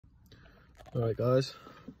Alright guys,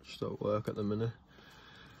 just at work at the minute.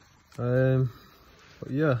 But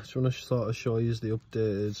yeah, just want to sort of show you the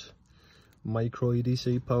updated micro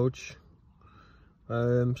EDC pouch.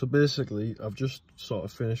 So basically I've just sort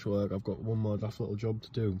of finished work. I've got one more daft little job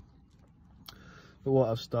to do. But what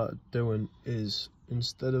I've started doing is,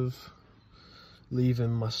 instead of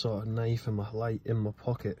leaving my sort of knife and my light in my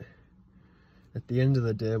pocket, at the end of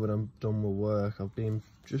the day when I'm done with work, I've been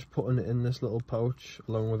just putting it in this little pouch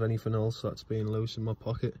along with anything else that's been loose in my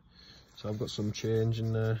pocket. So I've got some change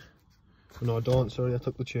in there. No, I don't, sorry, I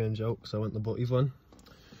took the change out because I went the butty van.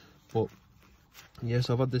 But yes,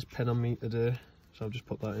 I've had this pen on me today, so I've just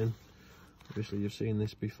put that in. Obviously you've seen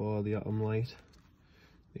this before, the Atom light.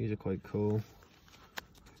 These are quite cool.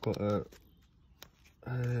 I've got a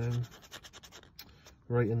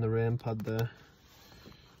right in the rain pad there.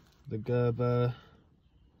 The Gerber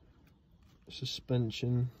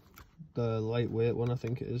suspension, the lightweight one I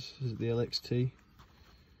think it is the LXT.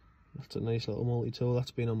 That's a nice little multi-tool,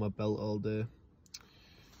 that's been on my belt all day.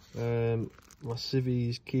 My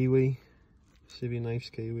Civi's Kiwi, Civi Knives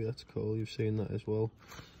Kiwi, that's cool, you've seen that as well.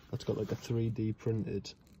 That's got like a 3D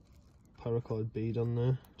printed paracord bead on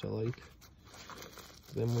there, which I like.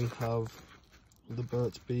 Then we have the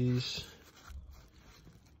Burt's Bees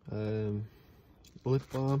lip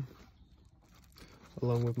balm,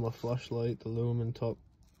 along with my flashlight, the Lumen Top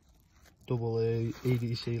AA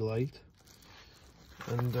EDC light,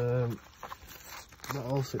 and that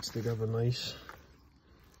all fits together nice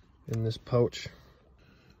in this pouch.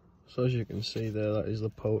 So as you can see there, that is the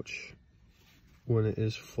pouch when it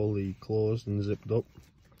is fully closed and zipped up.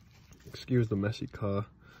 Excuse the messy car,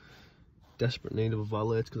 desperate need of a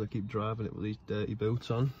valet because I keep driving it with these dirty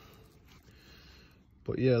boots on.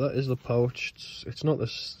 But yeah, that is the pouch. It's not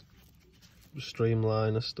the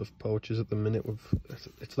streamliner stuff pouches at the minute.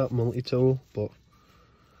 It's that multi-tool, but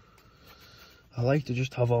I like to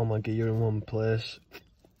just have all my gear in one place.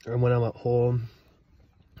 And when I'm at home,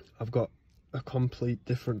 I've got a complete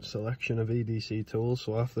different selection of EDC tools.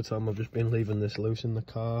 So half the time I've just been leaving this loose in the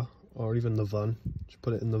car or even the van. Just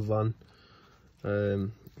put it in the van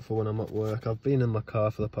for when I'm at work. I've been in my car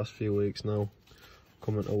for the past few weeks now,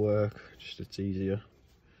 coming to work, just it's easier.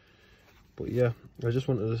 But yeah, I just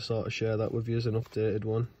wanted to sort of share that with you as an updated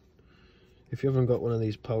one. If you haven't got one of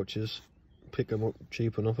these pouches, pick them up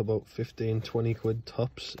cheap enough, about 15-20 quid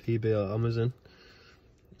tops, eBay or Amazon,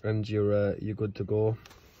 and you're good to go.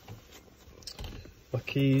 My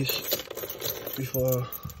keys, before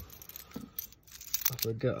I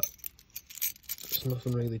forget, there's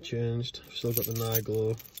nothing really changed. Still got the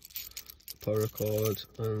Niglo, the paracord,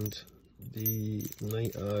 and the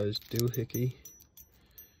Nite Ize doohickey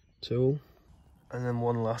tool. And then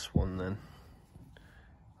one last one then,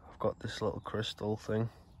 I've got this little crystal thing.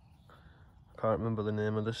 I can't remember the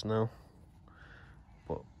name of this now,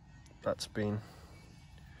 but that's been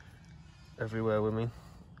everywhere with me.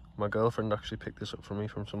 My girlfriend actually picked this up for me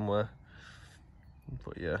from somewhere,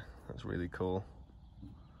 but yeah, that's really cool.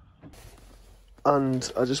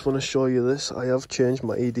 And I just want to show you this. I have changed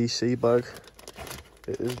my EDC bag.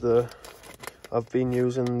 It is I've been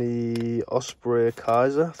using the Osprey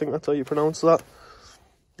Kaiser, I think that's how you pronounce that.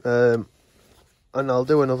 And I'll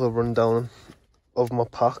do another rundown of my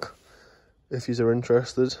pack if you are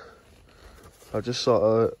interested. I just sort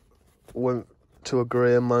of went to a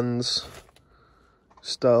grey man's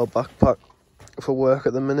style backpack for work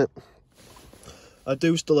at the minute. I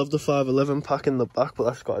do still have the 511 pack in the back, but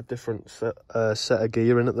that's got a different set of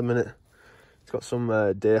gear in at the minute. It's got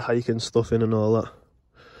some day hiking stuff in and all that.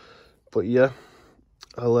 But yeah,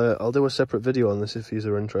 I'll do a separate video on this if you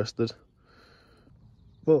are interested.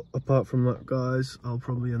 But apart from that guys, I'll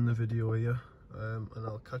probably end the video here, and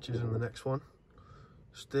I'll catch you in the next one.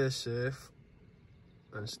 Stay safe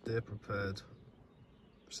and stay prepared.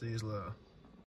 See you later.